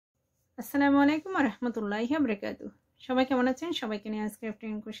আসসালামু আলাইকুম ওয়া রাহমাতুল্লাহি ওয়া বারাকাতুহু। সবাই কেমন আছেন? সবাইকে নিয়ে আজকের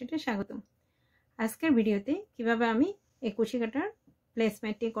ক্রোশেটে স্বাগতম। আজকের ভিডিওতে কিভাবে আমি এই কুশি কাটার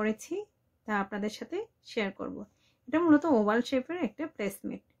প্লেসমেটটি করেছি তা আপনাদের সাথে শেয়ার করব। এটা মূলত ওভাল শেপের একটা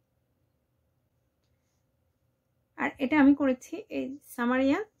প্লেসমেট। আর এটা আমি করেছি এই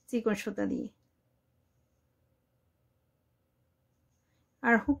সামারিয়া চিকন সুতা দিয়ে।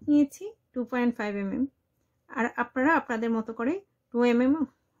 আর হুক নিয়েছি 2.5 mm। আর আপনারা আপনাদের মতো করে 2 mm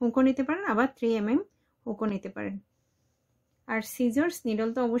হুকও নিতে পারেন, আবার 3 mm হুকও নিতে পারেন। আর সিজার্স নিডল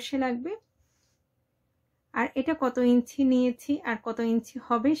তো অবশ্যই লাগবে। আর এটা কত ইঞ্চি নিয়েছি আর কত ইঞ্চি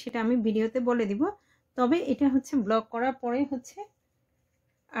হবে সেটা আমি ভিডিওতে বলে দিব। তবে এটা হচ্ছে ব্লক করার পরে হচ্ছে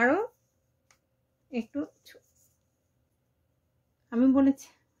আরো একটু আমি বলেছি,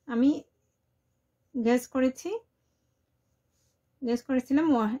 আমি গেস করেছিলাম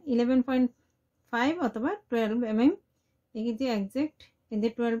 11.5 অথবা 12 mm। দেখি যে এক্সাক্ট এতে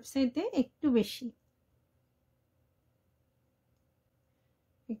 12 সাইডে একটু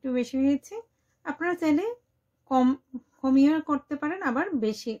বেশি হয়েছে। আপনারা চাইলে কমিয়ে করতে পারেন, আবার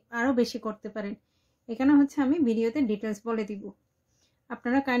আরো বেশি করতে পারেন। এখানে হচ্ছে আমি ভিডিওতে ডিটেলস বলে দিব।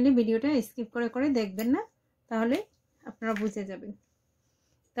 আপনারা কাইন্ডলি ভিডিওটা স্কিপ করে দেখবেন না, তাহলে আপনারা বুঝে যাবেন।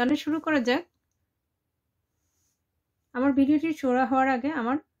 তাহলে শুরু করা যাক। আমার ভিডিওটি শুরু হওয়ার আগে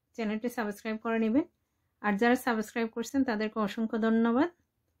আমার চ্যানেলটি সাবস্ক্রাইব করে নেবেন। আর যারা সাবস্ক্রাইব করছেন তাদেরকে অসংখ্য ধন্যবাদ।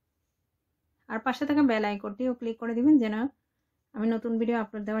 আর পাশে থাকা বেল আইকনটিও ক্লিক করে দিবেন যেন আমি নতুন ভিডিও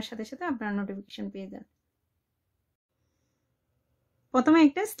আপলোড দেওয়ার সাথে সাথে আপনারা নোটিফিকেশন পেয়ে যান। প্রথমে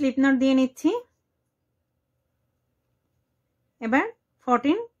একটা স্লিপ নট দিয়ে নিচ্ছি। এবার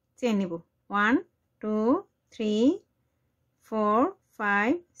 14 চেইন নিব। 1 2 3 4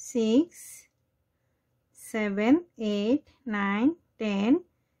 5 6 7 8 9 10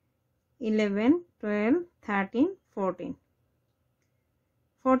 11 12 13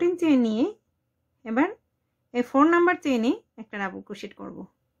 14 চেইন নিয়ে এবার এই 4 নাম্বার চেইনে একটা ডাবল ক্রোশেট করব।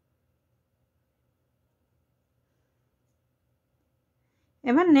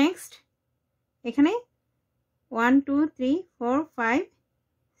 এবার নেক্সট এখানে 1 2 3 4 5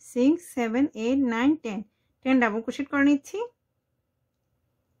 6 7 8 9 10 ডাবল ক্রোশেট করে নিচ্ছি।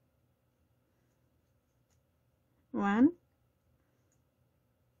 1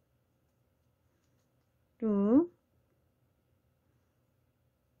 2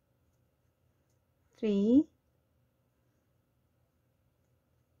 3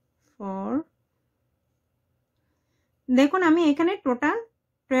 4। দেখুন আমি এখানে টোটাল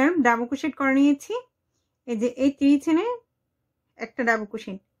 12 ডাবল ক্রোশেট করে নিয়েছি। এই যে এই 3 চেনে একটা ডাবল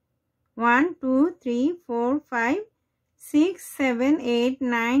ক্রোশেট, 1 2 3 4 5 6 7 8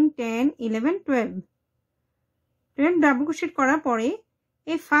 9 10 11 12 ডাবল ক্রোশেট করার পরে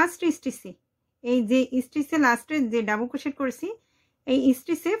এই ফার্স্ট স্টিচে, এই যে স্টিচে লাস্টে যে ডাবল ক্রোশেট করেছি এই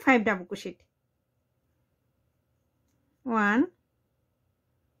স্টিচে 5 ডাবল ক্রোশেট, 1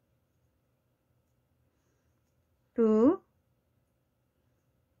 2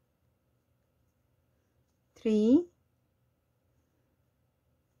 3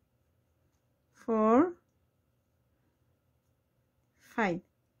 4 5।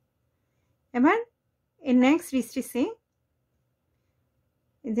 এবার এই নেক্সট স্টিচে,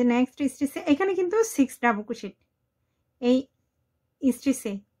 এই যে নেক্সট স্টিচে এখানে কিন্তু 6 ডাবল ক্রোশেট। এই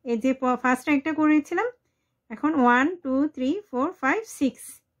স্টিচে এই যে ফার্স্ট একটা করেছিলাম, এখন 1 2 3 4 5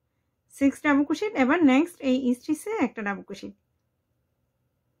 6 ডাবল ক্রোশেট। এবার নেক্সট এই স্টিচে একটা ডাবল ক্রোশেট,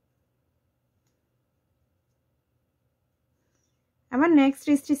 আবার নেক্সট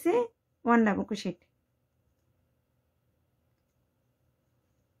স্টিচে 1 ডাবল ক্রোশেট।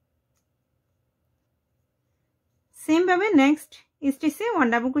 সেম ভাবে নেক্সট স্টিচে 1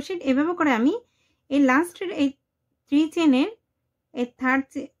 ডাবল ক্রোশেট। এভাবে করে আমি এই লাস্টের এই 3 চেনের এই থার্ড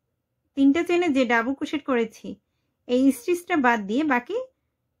 3টা চেনে যে ডাবল ক্রোশেট করেছি এই স্টিচটা বাদ দিয়ে বাকি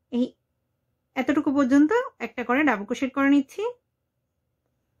এই এতটুকু পর্যন্ত একটা করে ডাবল ক্রোশেট করে নিচ্ছি।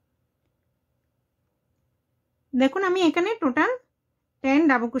 দেখুন আমি এখানে টোটাল 10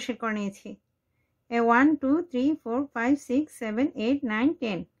 ডাবল ক্রোশেট করে নিয়েছি। 1 2 3 4 5 6 7 8 9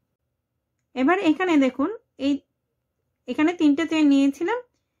 10। এবার এখানে দেখুন এখানে 3টা চেন নিয়েছিলাম,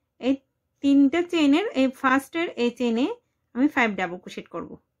 এই 3টা চেনের এই ফার্স্টের এই চেনে আমি 5 ডাবল ক্রোশেট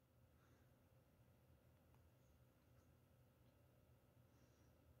করব।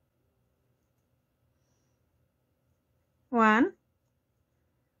 1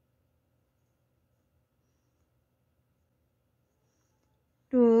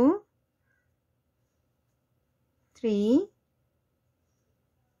 2 3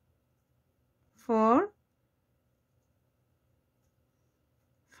 4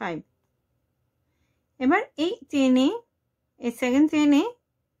 5। এবার এই চেনে এই সেকেন্ড চেনে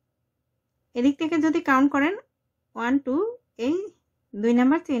এদিক থেকে যদি কাউন্ট করেন 1 2 এই 2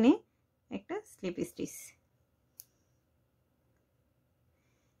 নাম্বার চেইনে একটা স্লিপ স্টিচ।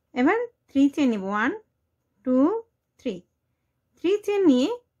 এবার 3 চেইন নিব 1 2 3 3 চেইন নিয়ে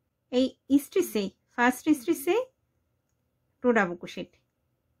এই স্টিচে ফার্স্ট স্টিচে 2 ডাবল ক্রোশেট।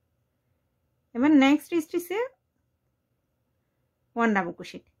 এবার নেক্সট স্টিচে 1 ডাবল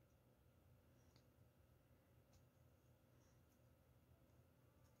ক্রোশেট।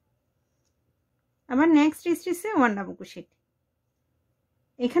 আবার নেক্সট স্টিচে 1 ডাবল ক্রোশেট।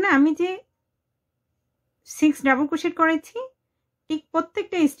 এখানে আমি যে 6 ডাবল ক্রোশেট করেছি ঠিক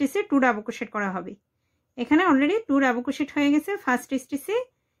প্রত্যেকটা স্টিচে 2 ডাবল ক্রোশেট করা হবে। এখানে অলরেডি 2 ডাবল ক্রোশেট হয়ে গেছে ফার্স্ট স্টিচে।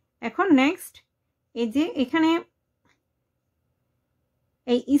 এখন নেক্সট এই যে এখানে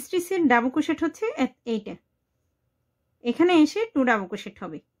এই স্টিচের ডাবল ক্রোশেট হচ্ছে এইটা, এখানে এসে 2 ডাবল ক্রোশেট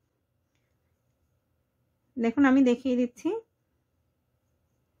হবে। দেখুন আমি দেখিয়ে দিচ্ছি।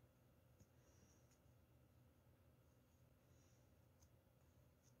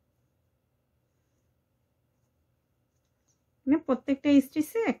 প্রত্যেকটা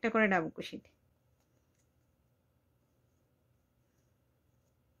স্টিচে একটা করে ডাবল ক্রোশেট।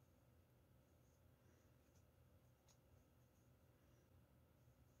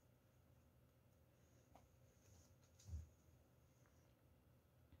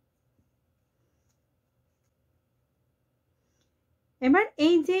 এবার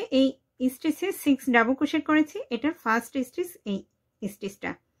এই যে এই স্টিচে 6 ডাবল ক্রোশেট করেছি, এটার ফার্স্ট স্টিচ এই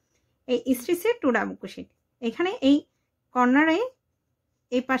স্টিচটা, এই স্টিচে 2 ডাবল ক্রোশেট। এখানে এই কর্নারে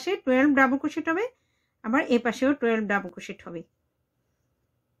এই পাশে 12 ডাবল ক্রোশেট হবে, আবার এই পাশেও 12 ডাবল ক্রোশেট হবে।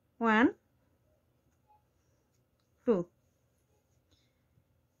 1 2।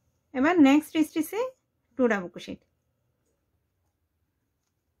 এবার নেক্সট স্টিচে 2 ডাবল ক্রোশেট।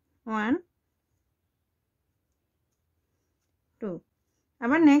 1 2।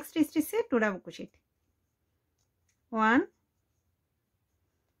 আবার নেক্সট স্টিচে 2 ডাবল ক্রোশেট। 1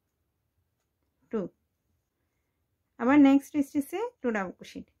 2। আবার নেক্সট স্টিচে 2 ডাবল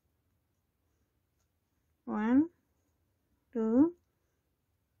ক্রোশেট। 1 2।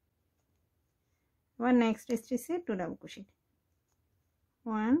 আবার নেক্সট স্টিচে 2 ডাবল ক্রোশেট।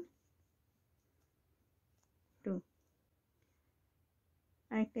 1 2।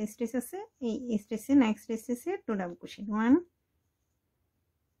 আরেকটা স্টিচ আছে, এই স্টিচে নেক্সট স্টিচে 2 ডাবল ক্রোশেট। 1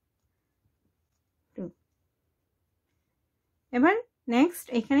 2। এবার নেক্সট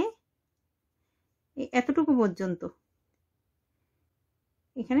এখানে এতটুকু পর্যন্ত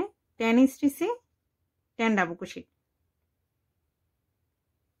এখানে 10 স্টিচে 10 ডাবল ক্রোশেট।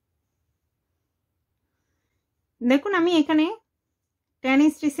 দেখুন আমি এখানে 10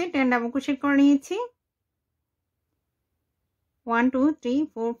 স্টিচে 10 ডাবল ক্রোশেট করে নিয়েছি। 1 2 3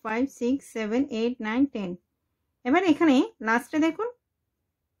 4 5 6 7 8 9 10। এবার এখানে লাস্টে দেখুন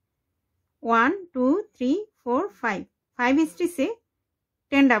 1 2 3 4 5 5 স্টিচে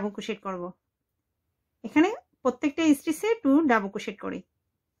 10 ডাবল ক্রোশেট করব। এখানে প্রত্যেকটা স্টিচে 2 ডাবল ক্রোশেট করে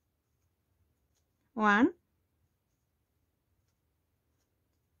 1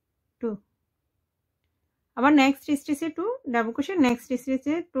 2। আবার next স্টিচে 2 double crochet, next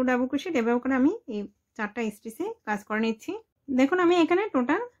স্টিচে 2 double crochet. এভাবে করে আমি এই 4টা স্টিচে কাজ করে নিচ্ছি। দেখুন আমি এখানে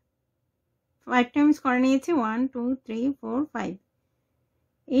টোটাল 5 টাইমস করে নিয়েছি। 1 2 3 4 5।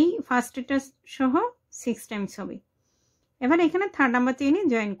 এই ফার্স্টটা সহ 6 টাইমস হবে। এবার এখানে থার্ড নাম্বার চেইনে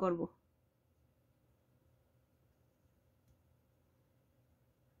জয়েন করব।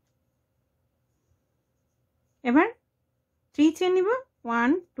 এবার 3 চেইন নিব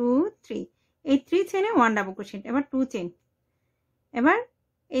 1 2 3। এই 3 চেইনে 1 ডাবল ক্রোশেট। এবার 2 চেইন। এবার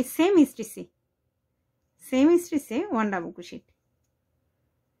এই সেম স্টিচে 1 ডাবল ক্রোশেট।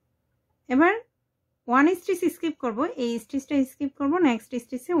 এবার 1 স্টিচ স্কিপ করব, এই স্টিচটা স্কিপ করব। নেক্সট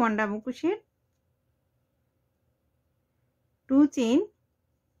স্টিচে 1 ডাবল ক্রোশেট, 2 চেইন,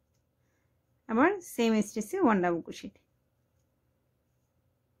 আবার সেম স্টিচে 1 ডাবল ক্রোশেট।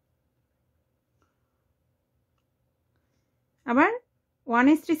 আবার 1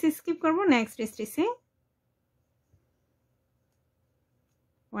 স্টিচ স্কিপ করব, নেক্সট স্টিচে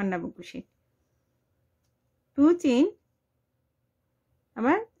 1 ডাবল ক্রোশেট, 2 চেইন,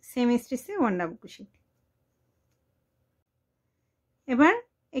 আবার সেম স্টিচে 1 ডাবল ক্রোশেট। এবার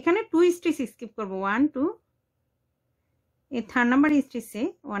এখানে 2 স্টিচ স্কিপ করব 1 2। এই third number স্টিচে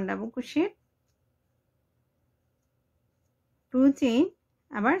 1 double crochet, 2 chain,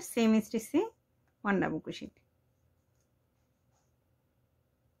 আবার সেম স্টিচে 1 ডাবল ক্রোশেট।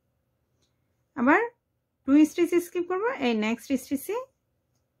 আবার 2 স্টিচ স্কিপ করব, এই নেক্সট স্টিচে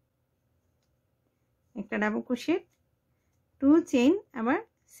একটা ডাবল ক্রোশেট, 2 চেইন, আবার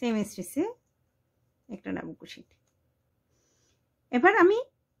সেম স্টিচে একটা ডাবল ক্রোশেট। এবার আমি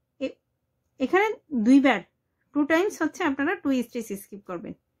এখানে দুইবার 2 টাইমস হচ্ছে আপনারা 2 স্টিচ স্কিপ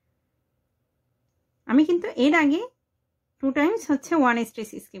করবেন। আমি কিন্তু এর আগে 2 টাইমস হচ্ছে 1 স্টিচ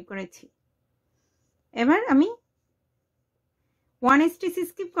স্কিপ করেছি। এবার আমি 1 স্টিচ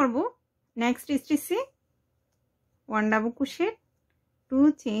স্কিপ করব। নেক্সট স্টিচে 1 ডাবল ক্রোশেট, 2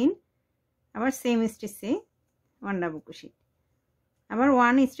 চেইন, আবার সেম স্টিচে 1 ডাবল ক্রোশেট, আবার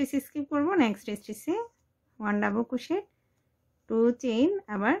 1 স্টিচ স্কিপ করব। নেক্সট স্টিচে 1 ডাবল ক্রোশেট, 2 চেইন,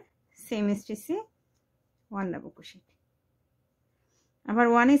 আবার সেম স্টিচে 1 ডাবল ক্রোশেট, আবার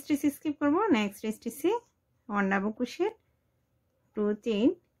 1 স্টিচ স্কিপ করব। নেক্সট স্টিচে 1 ডাবল ক্রোশেট, 2 চেইন,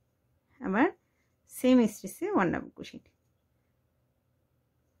 আবার same স্টিচে 1 double crochet,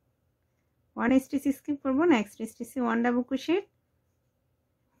 1 stitch skip করব। নেক্সট স্টিচে 1 ডাবল ক্রোশেট,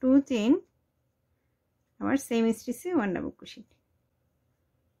 2 চেইন, আবার same স্টিচে 1 double crochet,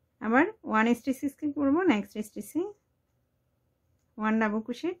 আবার 1 স্টিচ স্কিপ করব। নেক্সট স্টিচে 1 ডাবল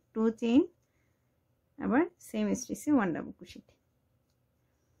ক্রোশেট, 2 চেইন, আবার same স্টিচে 1 double crochet,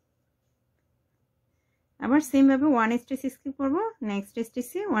 আবার সেম ভাবে 1 স্টিচ স্কিপ করব। নেক্সট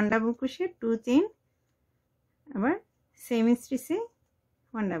স্টিচে 1 ডাবল ক্রোশেট, 2 চেইন, আবার সেম স্টিচে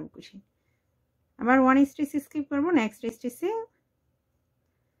 1 ডাবল ক্রোশেট, আবার 1 স্টিচ স্কিপ করব। নেক্সট স্টিচে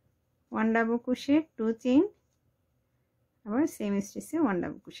 1 ডাবল ক্রোশেট, 2 চেইন, আবার সেম স্টিচে 1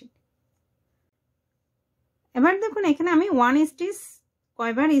 ডাবল ক্রোশেট। এবার দেখুন এখানে আমি 1 স্টিচ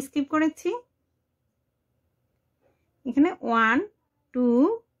কয়বার স্কিপ করেছি। এখানে 1 2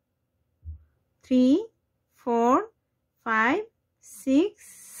 3 4 5 6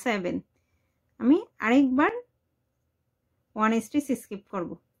 7 আমি আরেকবার 1 স্টিচ স্কিপ করব।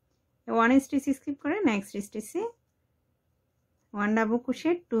 1 স্টিচ স্কিপ করে নেক্সট স্টিচে 1 ডাবল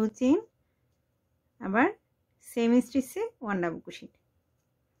ক্রোশেট, 2 চেইন, আবার সেম স্টিচে 1 ডাবল ক্রোশেট।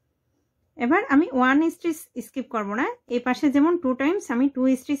 এবার আমি 1 স্টিচ স্কিপ করব না। এই পাশে যেমন 2 টাইমস আমি 2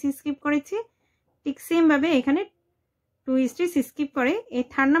 স্টিচ স্কিপ করেছি, ঠিক সেম ভাবে এখানে 2 স্টিচ স্কিপ করে এই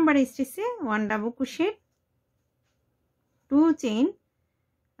 3 নাম্বার স্টিচে 1 ডাবল ক্রোশেট, 2 চেইন,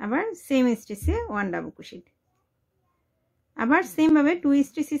 আবার সেম স্টিচে 1 ডাবল ক্রোশেট, আবার সেম ভাবে 2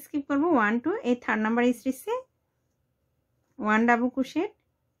 স্টিচ স্কিপ করব। 1 2 এই 3 নাম্বার স্টিচে 1 ডাবল ক্রোশেট,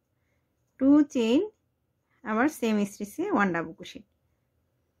 2 চেইন, আবার সেম স্টিচে 1 ডাবল ক্রোশেট,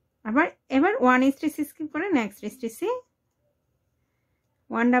 আবার এবার 1 স্টিচ স্কিপ করে নেক্সট স্টিচে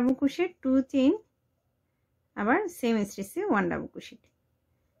 1 ডাবল ক্রোশেট, 2 চেইন, আবার সেম স্টিচে 1 ডাবল ক্রোশেট।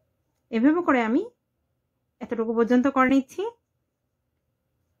 এভাবে করে আমি এতটুকু পর্যন্ত করে নিচ্ছি।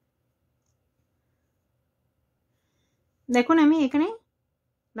 দেখুন আমি এখানে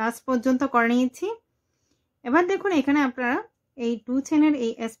লাস্ট পর্যন্ত করে নিয়েছি। এবার দেখুন এখানে আপনারা এই 2 চেইনের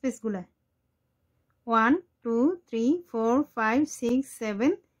এই স্পেসগুলো 1 2 3 4 5 6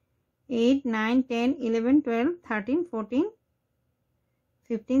 7 8 9 10 11 12 13 14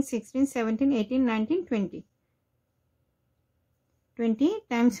 15 16 17 18 19 20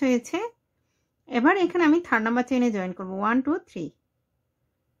 টাইমস হয়েছে। এবার এখানে আমি 3 নাম্বার চেইনে জয়েন করব। 1 2 3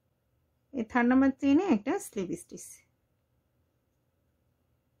 এই 3 নাম্বার চেইনে একটা স্লিপ স্টিচ।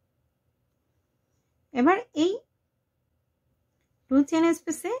 এবার এই 2 চেইন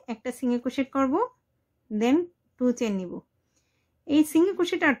স্পেসে একটা সিঙ্গেল ক্রোশেট করব, দেন 2 চেইন নিব। এই সিঙ্গেল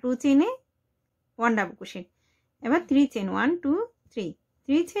ক্রোশেট আর 2 চেইনে 1 ডাবল ক্রোশেট, এবার 3 চেইন 1 2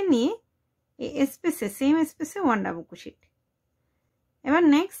 3 চেইন নিয়ে এই স্পেসে সেম স্পেসে 1 ডাবল ক্রোশেট। এবার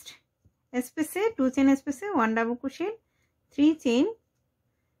নেক্সট স্পেসে 2 চেইন স্পেসে 1 ডাবল ক্রোশেট, 3 চেইন,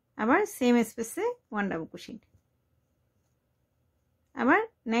 আবার সেম স্পেসে 1 ডাবল ক্রোশেট, আবার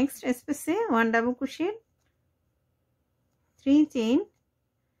নেক্সট স্পেসে 1 ডাবল ক্রোশেট, 3 চেইন,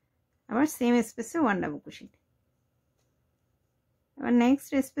 আবার সেম স্পেসে 1 ডাবল ক্রোশেট, আবার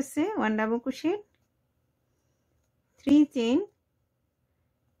নেক্সট স্পেসে 1 ডাবল ক্রোশেট, 3 চেইন,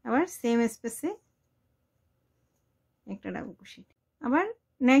 আবার সেম স্পেসে একটা ডাবল ক্রোশেট, আবার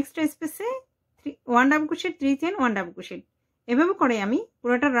নেক্সট স্পেসে 1 double crochet, 3 chain, 1 double crochet. এভাবে করে আমি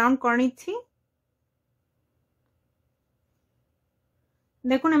পুরোটা রাউন্ড করে নিচ্ছি।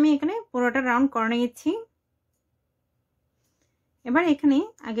 দেখুন আমি এখানে পুরোটা রাউন্ড করে নিয়েছি। এবার এখানে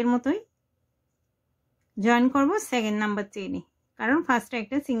আগের মতোই জয়েন করব সেকেন্ড নাম্বার চেইনে, কারণ ফার্স্টে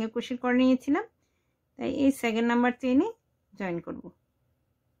একটা সিঙ্গেল ক্রোশেট করে নিয়েছিলাম, তাই এই সেকেন্ড নাম্বার চেইনে জয়েন করব।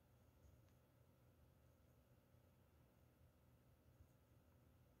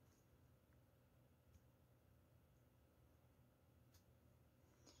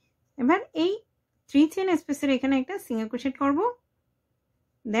 এবার এই 3 চেইন স্পেসের এখানে একটা সিঙ্গেল ক্রোশেট করব,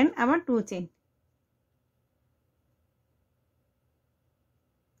 দেন আবার 2 চেইন,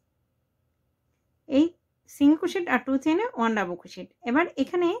 এই সিঙ্গেল ক্রোশেট আর 2 চেইনে 1 ডাবল ক্রোশেট। এবার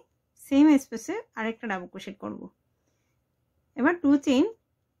এখানে সেম স্পেসে আরেকটা ডাবল ক্রোশেট করব। এবার 2 চেইন,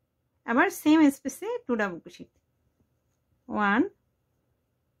 আবার সেম স্পেসে 2 ডাবল ক্রোশেট 1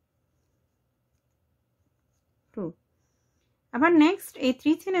 2 আবার নেক্সট এই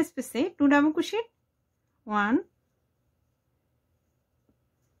 3 চেইন স্পেসে 2 ডাবল ক্রোশেট 1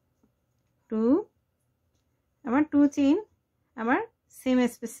 2 আবার 2 চেইন আবার সেম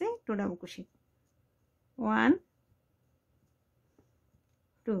স্পেসে 2 ডাবল ক্রোশেট 1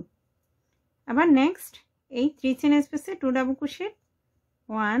 2 আবার নেক্সট এই 3 চেইন স্পেসে 2 ডাবল ক্রোশেট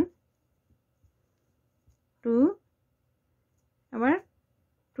 1 2 আবার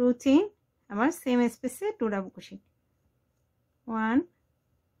 2 চেইন আবার সেম স্পেসে 2 ডাবল ক্রোশেট 1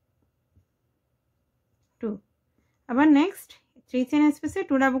 2 আবার নেক্সট 3 চেইন স্পেসে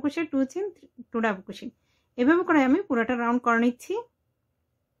 2 double crochet 2 chain 2 double crochet এভাবে করে আমি পুরোটা রাউন্ড করে নিচ্ছি।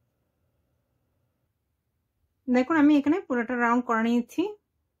 দেখুন আমি এখানে পুরোটা রাউন্ড করে নিয়েছি।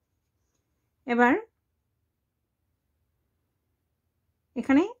 এবার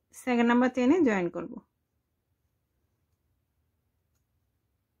এখানে সেকেন্ড নাম্বার চেইনে জয়েন করব।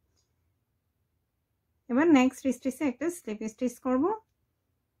 এবার নেক্সট স্টিচে একটা স্লিপ স্টিচ করব।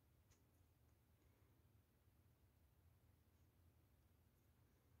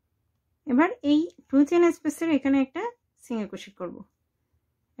 এবার এই 2 চেইন স্পেসের এখানে একটা সিঙ্গেল ক্রোশেট করব।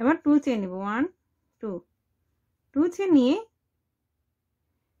 এবার 2 চেইন নিব 1 2 2 চেইন নিয়ে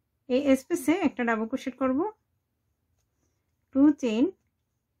এই স্পেসে একটা ডাবল ক্রোশেট করব 2 চেইন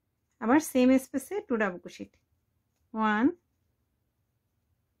আবার সেম স্পেসে 2 ডাবল ক্রোশেট 1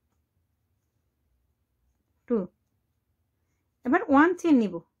 2 এবার 1 চেইন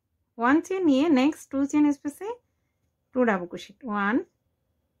নিব 1 চেইন নিয়ে নেক্সট 2 চেইন স্পেসে 2 ডাবল ক্রোশেট 1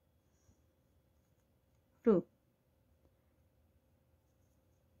 2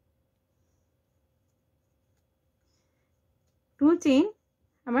 2 চেইন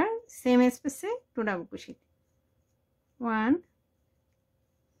আবার সেম স্পেসে 2 ডাবল ক্রোশেট 1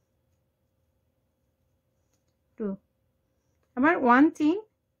 2 আবার 1 চেইন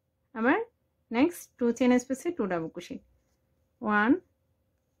আবার নেক্সট 2 চেইন স্পেসে 2 ডাবল ক্রোশেট 1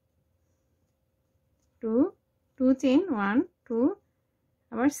 2 2 চেইন 1 2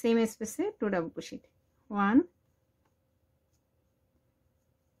 আবার সেম স্পেসে 2 ডাবল ক্রোশেট 1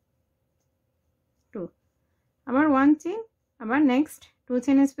 2 আবার 1 চেইন আবার নেক্সট 2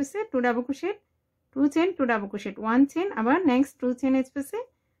 চেইন স্পেসে 2 double crochet 2 chain 2 double crochet 1 chain আবার নেক্সট 2 চেইন স্পেসে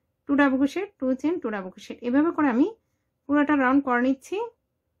 2 double crochet 2 chain 2 double crochet এভাবে করে আমি পুরোটা রাউন্ড করে নিচ্ছি।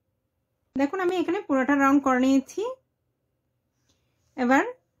 দেখুন আমি এখানে পুরোটা রাউন্ড করে নিয়েছি। এবার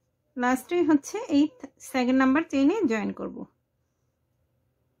লাস্টে হচ্ছে এই সেকেন্ড নাম্বার চেইনে জয়েন করব।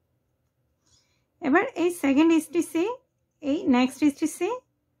 এবার এই সেকেন্ড স্টিচে এই নেক্সট স্টিচে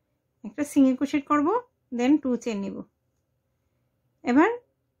একটা সিঙ্গেল ক্রোশেট করব দেন 2 চেইন নিব। এবার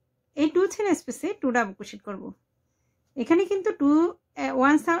এই 2 চেইন স্পেসে 2 ডাবল ক্রোশেট করব। এখানে কিন্তু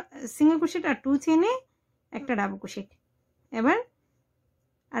 1 সিঙ্গেল ক্রোশেট আর 2 চেইনে একটা ডাবল ক্রোশেট। এবার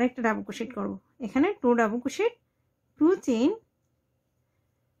আরেকটা ডাবল ক্রোশেট করব। এখানে 2 ডাবল ক্রোশেট 2 চেইন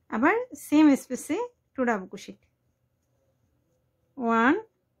আবার সেম স্পেসে 2 ডাবল ক্রোশেট 1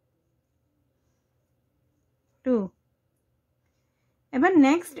 2 এবার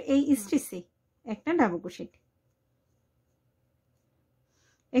নেক্সট এই স্টিচে একটা ডাবল ক্রোশেট।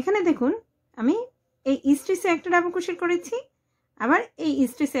 এখানে দেখুন আমি এই স্টিচে একটা ডাবল ক্রোশেট করেছি আবার এই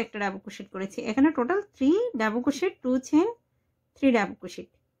স্টিচে একটা ডাবল ক্রোশেট করেছি। এখানে total 3 double crochet 2 chain 3 double crochet.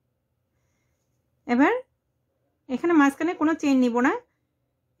 এবার এখানে মাঝখানে কোনো চেইন নিব না,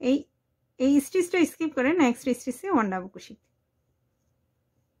 এই স্টিচটা স্কিপ করে নেক্সট স্টিচে 1 ডাবল ক্রোশেট।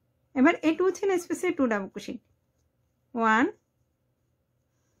 এবার এই 2 চেইন স্পেসে 2 ডাবল ক্রোশেট 1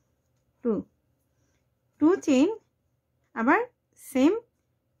 2 2 চেইন আবার সেম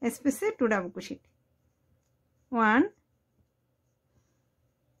স্পেসে 2 ডাবল ক্রোশেট 1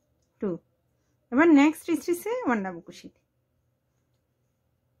 2 এবার নেক্সট স্টিচে 1 ডাবল ক্রোশেট।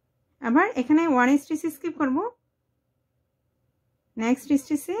 আবার এখানে 1 স্টিচ স্কিপ করব নেক্সট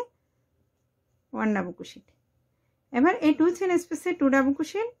স্টিচে 1 ডাবল ক্রোশেট। এবার এই 2 চেইন স্পেসে 2 ডাবল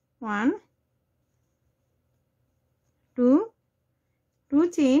ক্রোশেট 1 2 2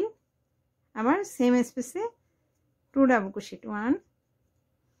 চেইন আবার সেম স্পেসে 2 ডাবল ক্রোশেট 1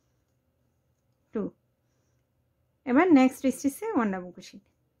 2 এবার নেক্সট স্টিচে 1 ডাবল ক্রোশেট।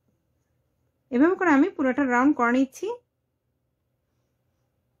 এভাবে করে আমি পুরোটা রাউন্ড করে নিচ্ছি।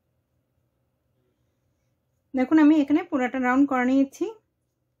 দেখুন আমি এখানে পুরোটা রাউন্ড করে নিয়েছি।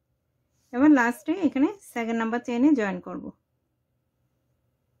 এবার লাস্টে এখানে সেকেন্ড নাম্বার চেইনে জয়েন করব।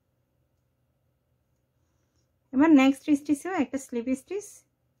 এবার নেক্সট স্টিচেও একটা স্লিপ স্টিচ,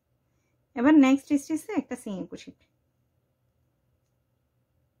 এবার নেক্সট স্টিচে একটা সিঙ্গেল ক্রোশেট,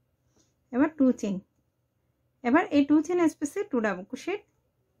 এবার 2 চেইন, এবার এই 2 চেইন স্পেসে 2 ডাবল ক্রোশেট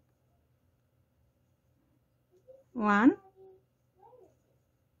 1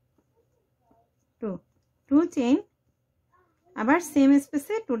 2 2 চেইন আবার সেম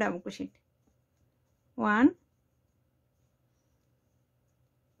স্পেসে 2 ডাবল ক্রোশেট 1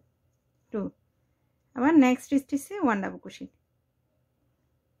 2 আবার নেক্সট স্টিচে 1 ডাবল ক্রোশেট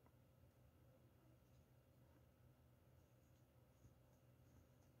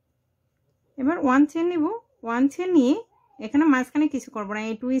এবার 1 চেইন নিব 1 চেইন নিয়ে এখানে মাঝখানে কিছু করব না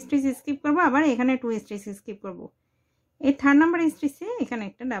এই 2 স্টিচ স্কিপ করব আবার এখানে 2 স্টিচ স্কিপ করব এই থার্ড নাম্বার স্টিচে এখানে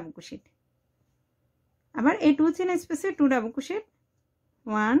একটা ডাবল ক্রোশেট আবার এই 2 চেইন স্পেসে 2 ডাবল ক্রোশেট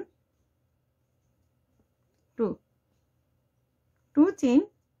 1 2 2 চেইন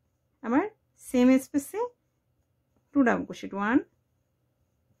আবার সেম স্পেসে 2 ডাবল ক্রোশেট 1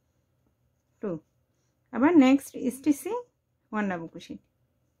 2 আবার নেক্সট স্টিচে 1 ডাবল ক্রোশেট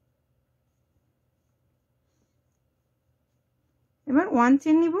এবার 1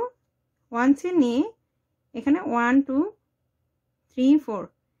 চেইন নিব 1 চেইন নিয়ে এখানে 1 2 3 4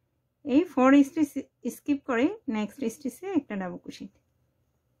 এই 4 স্টিচ স্কিপ করে নেক্সট স্টিচে একটা ডাবল ক্রোশেট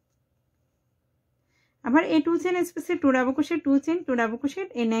আবার এই 2 চেইন স্পেসে 2 double crochet 2 chain 2 double crochet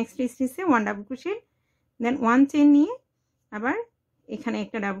এই নেক্সট স্টিচে 1 ডাবল ক্রোশেট দেন 1 চেইন নিয়ে আবার এখানে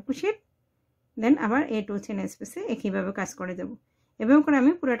একটা ডাবল ক্রোশেট দেন আবার এই 2 চেইন স্পেসে একইভাবে কাজ করে দেব এভাবে করে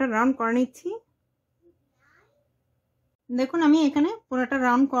আমি পুরোটা রাউন্ড করে নিচ্ছি দেখুন আমি এখানে পুরোটা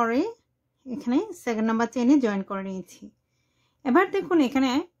রাউন্ড করে এখানে সেকেন্ড নাম্বার চেইনে জয়েন করে নিয়েছি এবার দেখুন এখানে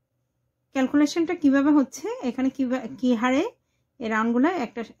ক্যালকুলেশনটা কিভাবে হচ্ছে এখানে কি হারে এই রাউন্ডগুলো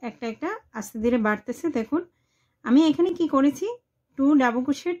একটা একটা আস্তে ধীরে বাড়তেছে দেখুন আমি এখানে কি করেছি 2 double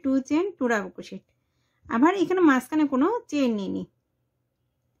crochet 2 chain 2 double crochet আবার এখানে মাঝখানে কোনো চেইন নিইনি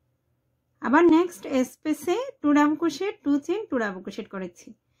আবার নেক্সট স্পেসে 2 double crochet 2 chain 2 double crochet করেছি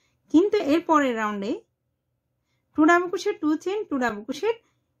কিন্তু এর পরের রাউন্ডে 2 double crochet 2 chain 2 double crochet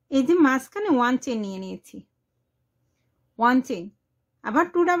এই যে মাঝখানে 1 চেইন নিয়ে নিয়েছি 1 চেইন আবার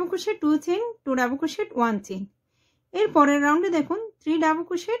 2 double crochet 2 chain 2 double crochet 1 chain এর পরের রাউন্ডে দেখুন 3 double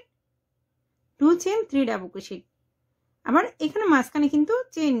crochet 2 chain 3 double crochet আবার এখানে মাঝখানে কিন্তু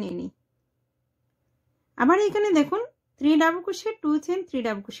চেইন নেই আবার এখানে দেখুন 3 double crochet 2 chain 3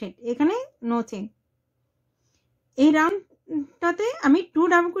 double crochet এখানে নো চেইন এই রাউন্ডটাতে আমি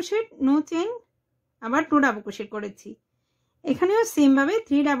 2 ডাবল ক্রোশেট নো চেইন আবার 2 ডাবল ক্রোশেট করেছি এখানেও সেম ভাবে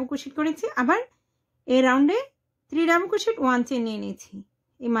 3 ডাবল ক্রোশেট করেছি আবার এই রাউন্ডে 3 ডাবল ক্রোশেট 1 চেইন নিয়ে নিয়েছি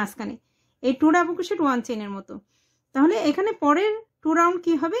এই মাঝখানে এই 2 ডাবল ক্রোশেট 1 চেইনের মতো তাহলে এখানে পরের 2 রাউন্ড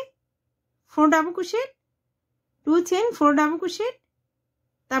কি হবে 4 double crochet 2 chain 4 double crochet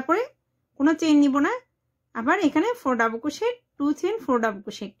তারপরে কোনো চেইন নিব না আবার এখানে 4 double crochet 2 chain 4 double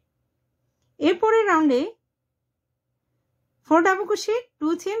crochet এর পরের রাউন্ডে 4 double crochet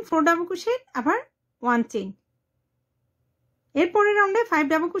 2 chain 4 double crochet আবার 1 চেইন এর পরের রাউন্ডে 5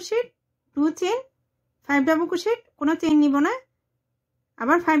 double crochet 2 chain 5 double crochet কোনো চেইন নিব না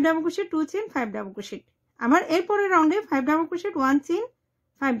আবার 5 double crochet 2 chain 5 double crochet আবার এর পরের রাউন্ডে 5 double crochet 1 chain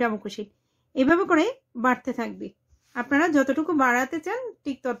 5 double crochet এভাবে করে বাড়তে থাকবে আপনারা যতটুকু বাড়াতে চান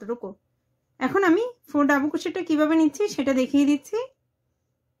ঠিক ততটুকু এখন আমি 4 ডাবল ক্রোশেটটা কিভাবে নিচ্ছি সেটা দেখিয়ে দিচ্ছি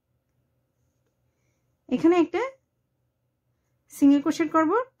এখানে একটা সিঙ্গেল ক্রোশেট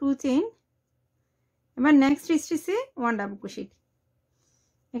করব 2 চেইন এবার নেক্সট স্টিচে 1 ডাবল ক্রোশেট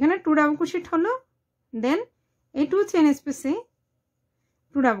এখানে 2 ডাবল ক্রোশেট হলো দেন এই 2 চেইন স্পেসে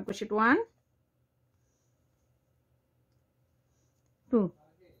 2 ডাবল ক্রোশেট 1 2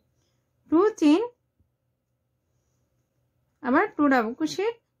 2 চেইন আবার 2 ডাবল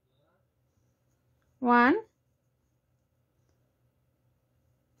ক্রোশেট 1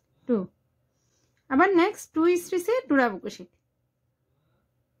 2 আবার নেক্সট 2 স্টিচে 2 ডাবল ক্রোশেট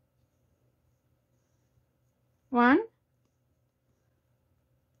 1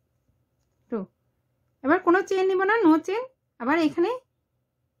 2 এবার কোনো চেইন নিব না নো চেইন আবার এখানে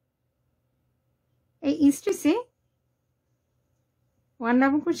এই স্টিচে 1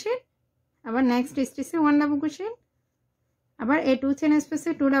 ডাবল ক্রোশেট আবার নেক্সট স্টিচে 1 ডাবল ক্রোশেট আবার এই 2 চেইন স্পেসে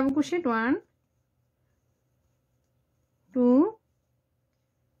 2 ডাবল ক্রোশেট 1 2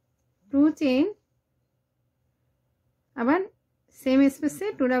 2 চেইন আবার সেম স্পেসে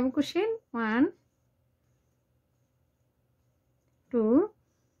 2 ডাবল ক্রোশেট 1 2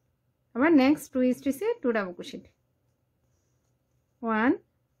 আবার নেক্সট 2 স্টিচে 2 ডাবল ক্রোশেট 1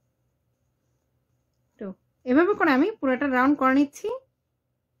 2 এভাবে করে আমি পুরোটা রাউন্ড করে নিচ্ছি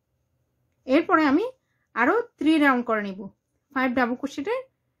এরপরে আমি আরো 3 রাউন্ড করে নিব 5 double ক্রোশেটে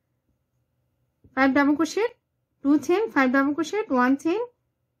 5 double crochet 2 chain 5 double crochet 1 chain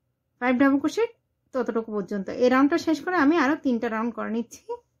 5 double crochet ততটুকু পর্যন্ত এই রাউন্ডটা শেষ করে আমি আরো 3টা রাউন্ড করে নিচ্ছি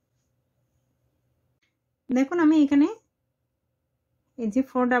দেখুন আমি এখানে এই যে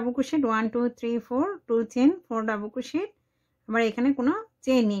 4 double crochet 1 2 3 4 2 chain 4 double crochet আবার এখানে কোনো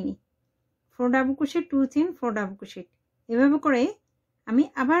চেন নিইনি 4 double crochet 2 chain 4 double crochet এভাবে করে আমি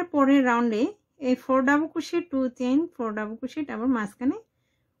আবার পরের রাউন্ডে এই 4 double crochet 2 chain 4 double crochet আবার মাঝখানে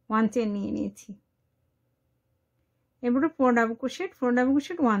 1 চেন নিয়ে নিয়েছি এবারে 4 ডাবল ক্রোশেট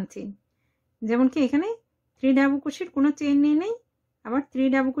 1 চেন যেমন কি এখানে 3 ডাবল ক্রোশেট কোনো চেন নিয়ে নেই আবার 3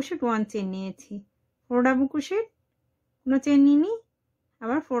 ডাবল ক্রোশেট 1 চেন নিয়েছি 4 ডাবল ক্রোশেট কোনো চেন নিইনি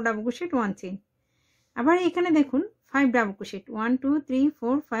আবার 4 ডাবল ক্রোশেট 1 চেন আবার এখানে দেখুন 5 ডাবল ক্রোশেট 1 2 3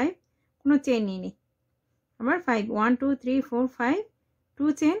 4 5 কোনো চেন নিইনি আবার 5 1 2 3 4 5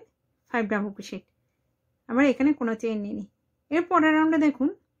 2 চেন 5 ডাবল ক্রোশেট আবার এখানে কোনো চেন নিইনি এর পরের রাউন্ডে দেখুন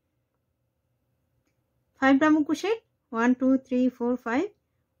 5 ডাবল ক্রোশেট 1 2 3 4 5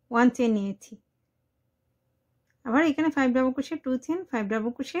 1 চেন নিয়েছি আবার এখানে 5 double crochet 2 chain 5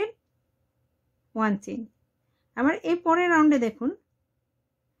 double crochet 1 chain আবার এই পরের রাউন্ডে দেখুন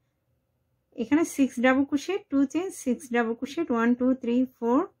এখানে 6 double crochet 2 chain 6 double crochet 1 2 3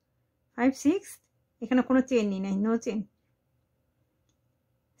 4 5 6 এখানে কোনো চেন নাই no chain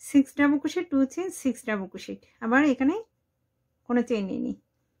 6 double crochet 2 chain 6 double crochet আবার এখানে কোনো চেন নেই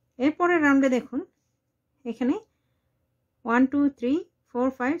এর পরের রাউন্ডে দেখুন এখানে 1 2 3 4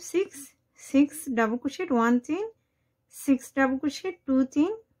 5 6 6 double crochet 1 chain 6 double crochet 2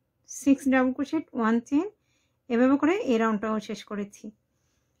 chain 6 double crochet 1 chain এভাবে করে এই রাউন্ডটাও শেষ করেছি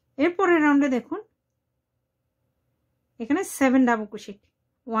এর পরের রাউন্ডে দেখুন এখানে 7 double crochet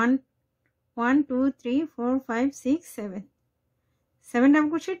 1 1 2 3 4 5 6 7 7 double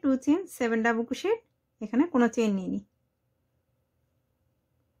crochet 2 chain 7 double crochet এখানে কোনো চেন নেই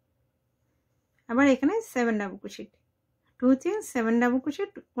আবার এখানে 7 double crochet 2 chain 7 double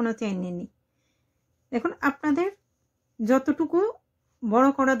crochet কোনো চেন নেই দেখুন আপনাদের যতটুকু বড়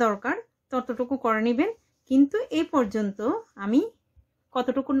করা দরকার ততটুকু করে নেবেন কিন্তু এই পর্যন্ত আমি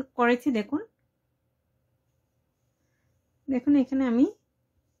কতটুকু করেছি দেখুন দেখুন এখানে আমি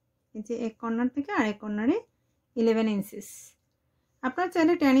এই যে এক কর্নার থেকে আরেক কর্নারে 11 ইঞ্চিস আপনারা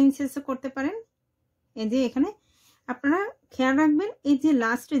চাইলে 10 ইঞ্চিসও করতে পারেন এই যে এখানে আপনারা খেয়াল রাখবেন এই যে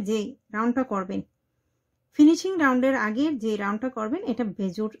লাস্টে যে রাউন্ডটা করবেন ফিনিশিং রাউন্ডের আগে যে রাউন্ডটা করবেন এটা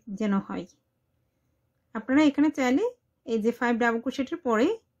বেজোর যেন হয় আপনারা এখানে চাইলে এই যে 5 ডাবল ক্রোশেটের পরে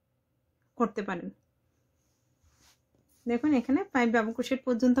করতে পারেন দেখুন এখানে 5 ডাবল ক্রোশেট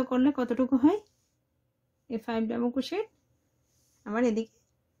পর্যন্ত করলে কতটুকু হয় এই 5 ডাবল ক্রোশেট আবার এদিকে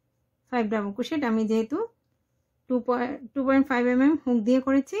 5 ডাবল ক্রোশেট আমি যেহেতু 2.5 mm হুক দিয়ে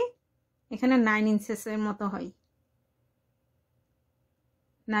করেছি এখানে 9 ইঞ্চেসের মতো হয়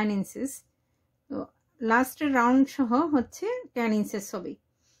 9 ইঞ্চেস তো লাস্টের রাউন্ড সহ হচ্ছে 10 ইঞ্চেস হবে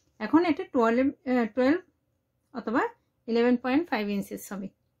এখন এটা 12 অথবা 11.5 ইঞ্চেস হবে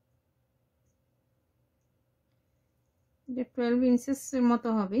এটা 12 ইঞ্চেসের মতো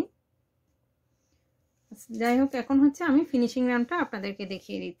হবে যাই হোক এখন হচ্ছে আমি ফিনিশিং রাউন্ডটা আপনাদেরকে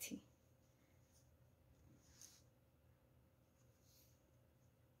দেখিয়ে দিচ্ছি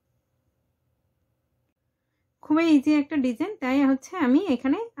খুবই ইজি একটা ডিজাইন তাই হচ্ছে আমি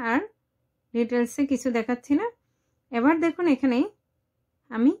এখানে আর ডিটেলসে কিছু দেখাচ্ছি না এবার দেখুন এখানে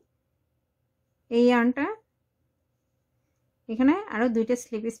আমি এই ইয়ার্নটা এখানে আরো দুইটা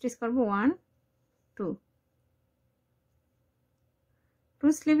স্লিপ স্টিচ করব 1 2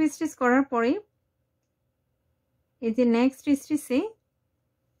 স্লিপ স্টিচ করার পরে এই যে নেক্সট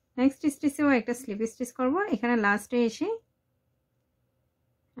স্টিচেও একটা স্লিপ স্টিচ করব এখানে লাস্টে এসে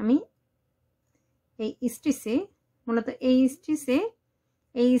আমি এই স্টিচে মূলত এই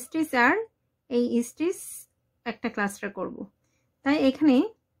স্টিচ আর এই স্টিচ একটা ক্লাস্টার করব তাই এখানে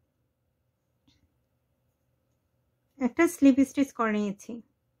একটা স্লিপ স্টিচ করে নিয়েছি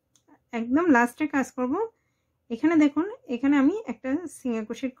একদম লাস্টে কাজ করব এখানে দেখুন এখানে আমি একটা সিঙ্গেল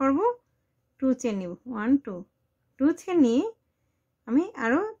ক্রোশেট করব 2 চেন নিব 1 2 চেন নিয়ে আমি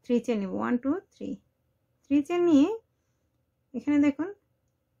আরো 3 চেন নিব 1 2 3 চেন নিয়ে এখানে দেখুন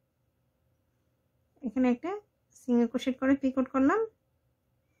এখানে একটা সিঙ্গেল ক্রোশেট করে পিক আউট করলাম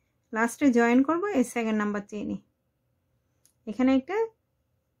লাস্টে জয়েন করব এই সেকেন্ড নাম্বার চেইনে এখানে একটা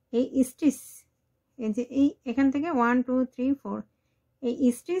এই স্টিচ এই যে এই এখান থেকে 1 2 3 4 এই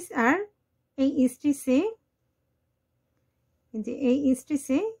স্টিচ আর এই স্টিচে এই যে এই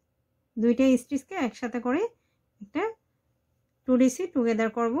স্টিচে দুইটা স্টিচকে একসাথে করে একটা 2DC টুগেদার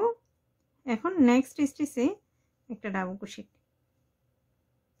করব এখন নেক্সট স্টিচে একটা ডাবল ক্রোশেট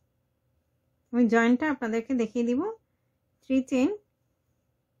আমি জয়েন্টটা আপনাদেরকে দেখিয়ে দিব 3 চেইন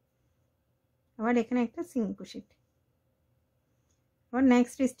আবার এখানে একটা সিঙ্গেল ক্রোশেট আবার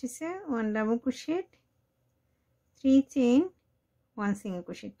next স্টিচে 1 double crochet 3 chain 1 single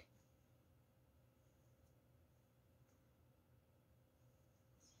crochet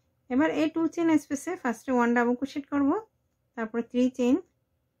এবার এই 2 চেইন স্পেসে ফার্স্টে 1 ডাবল ক্রোশেট করব, তারপরে 3 চেইন,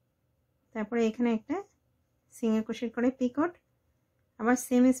 তারপরে এখানে একটা সিঙ্গেল ক্রোশেট করে পিকট, আবার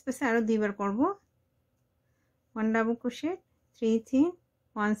সেম স্পেসে আরো দুইবার করব, 1 double crochet, 3 chain,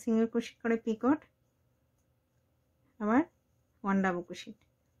 1 single crochet করে পিকট, আবার 1 ডাবল ক্রোশেট,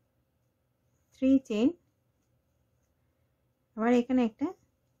 3 চেইন, আবার এখানে একটা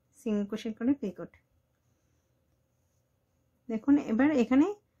সিঙ্গেল ক্রোশেট করে পিকট। দেখুন এবার এখানে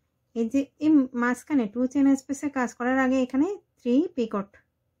এই যে এই মাঝখানে 2 চেইন স্পেসে কাজ করার আগে এখানে 3 পিকট,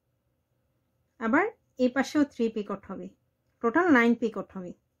 আবার এই পাশেও 3 পিকট হবে, টোটাল 9 পিকট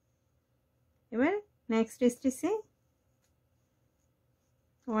হবে। এবার নেক্সট স্টিচে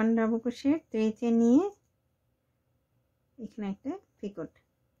 1 ডাবল ক্রোশেট, 3 চেইন নিয়ে এখানে একটা পিকট,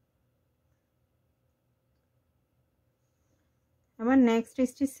 আবার next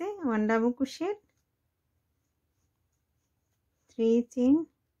স্টিচে 1 double crochet, 3 chain,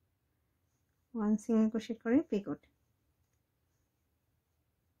 1 single crochet করে পিকট,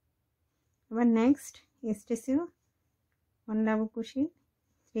 আবার নেক্সট স্টিচেও 1 ডাবল ক্রোশেট,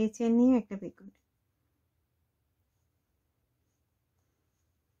 3 চেইন নিয়ে একটা পিকট।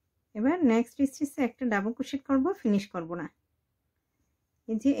 এবার নেক্সট স্টিচে একটা ডাবল ক্রোশেট করব, ফিনিশ করব না।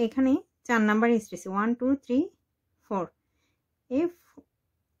 এই যে এখানে 4 নাম্বার স্টিচে 1 2 3 4, এই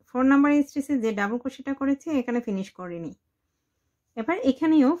 4 নাম্বার স্টিচে যে ডাবল ক্রোশেটটা করেছি এখানে ফিনিশ করিনি। এবার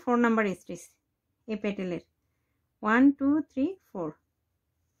এখানেও 4 নাম্বার স্টিচ এই পেটেলের 1 2 3 4,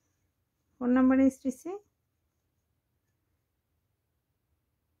 4 নাম্বার স্টিচে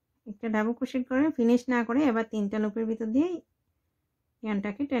একটা ডাবল ক্রোশেট করে ফিনিশ না করে এবার 3টা লুপের ভিতর দিয়ে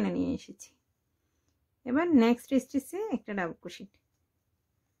ইয়ানটাকে টেনে নিয়ে এসেছি। এবার নেক্সট স্টিচে একটা ডাবল ক্রোশেট,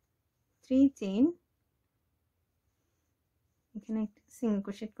 3 চেইন, এখানে একটা সিঙ্গেল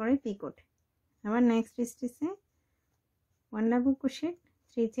ক্রোশেট করে পিকট, আবার নেক্সট স্টিচে 1 ডাবল ক্রোশেট,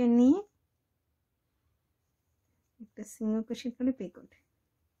 3 চেইন নিয়ে একটা সিঙ্গেল ক্রোশেট করে পিকট।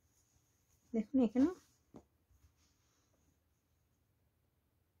 দেখুন এখানে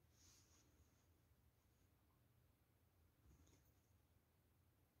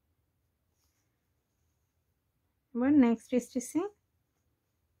এবার নেক্সট স্টিচে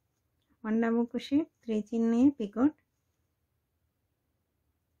 1 ডাবল ক্রোশেট, 3 চেইন নিয়ে পিকট,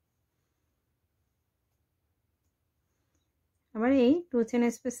 আবার এই 2 চেইন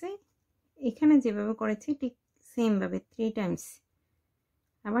স্পেসে এখানে যেভাবে করেছি ঠিক সেম ভাবে 3 টাইমস,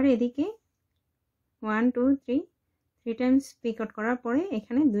 আবার এদিকে 1 2 3 টাইমস পিকট করার পরে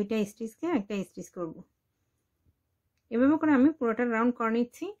এখানে 2টা স্টিচকে একটা স্টিচ করব। এভাবে করে আমি পুরোটা রাউন্ড করে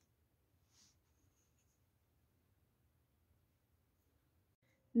নিচ্ছি।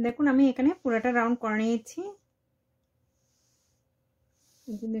 দেখুন আমি এখানে পুরোটা রাউন্ড করে নিয়েছি।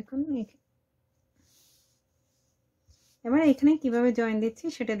 দেখুন এবার এখানে কিভাবে জয়েন দিচ্ছি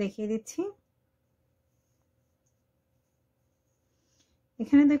সেটা দেখিয়ে দিচ্ছি।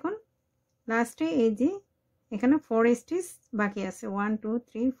 এখানে দেখুন লাস্টে এই যে এখানে 4 স্টিচ বাকি আছে, 1 2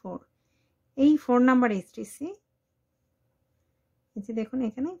 3 4, এই 4 নাম্বার স্টিচে এই যে দেখুন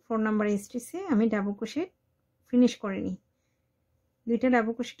এখানে 4 নাম্বার স্টিচে আমি ডাবল ক্রোশেট ফিনিশ করিনি, 2টা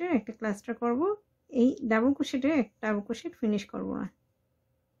ডাবল ক্রোশেটের একটা ক্লাস্টার করব, এই ডাবল ক্রোশেটের একটা ডাবল ক্রোশেট ফিনিশ করব না।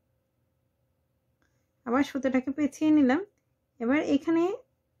 আবার সুতোটাকে পেঁচিয়ে নিলাম। এবার এখানে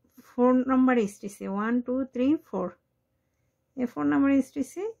 4 নাম্বার স্টিচে 1 2 3 4, এই 4 নাম্বার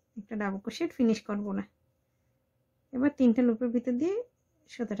স্টিচে একটা ডাবল ক্রোশেট ফিনিশ করব না। এবার 3টা লুপের ভিতর দিয়ে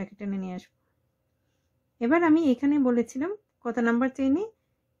সুতোটাকে টেনে নিয়ে আসব। এবার আমি এখানে বলেছিলাম কত নাম্বার চেইনে,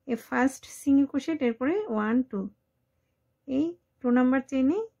 এই ফার্স্ট সিঙ্গেল ক্রোশেট, এরপরে 1 2, এই 2 নাম্বার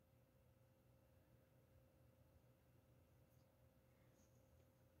চেইনে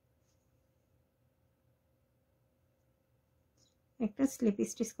একটা স্লিপ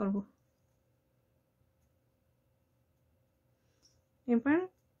স্টিচ করব। এবার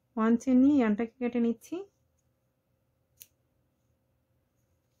 1 চেইন নিয়ে ইয়ানটাকে কেটে নিচ্ছি।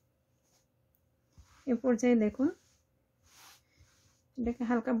 এই পর্যায়ে দেখুন এটাকে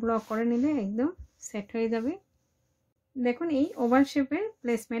হালকা ব্লক করে নিলে একদম সেট হয়ে যাবে। দেখুন এই ওভাল শেপের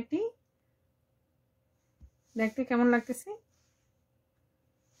প্লেসম্যাটটি দেখতে কেমন লাগতেছে।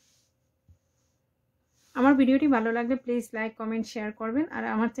 আমার ভিডিওটি ভালো লাগলে প্লিজ লাইক কমেন্ট শেয়ার করবেন, আর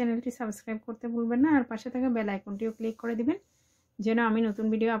আমার চ্যানেলটি সাবস্ক্রাইব করতে ভুলবেন না, আর পাশে থাকা বেল আইকনটিও ক্লিক করে দিবেন যেন আমি নতুন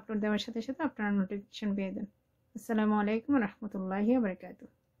ভিডিও আপলোড দেওয়ার সাথে সাথে আপনারা নোটিফিকেশন পেয়ে যান। আসসালামু আলাইকুম ওয়া রাহমাতুল্লাহি ওয়া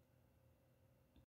বারাকাতুহু।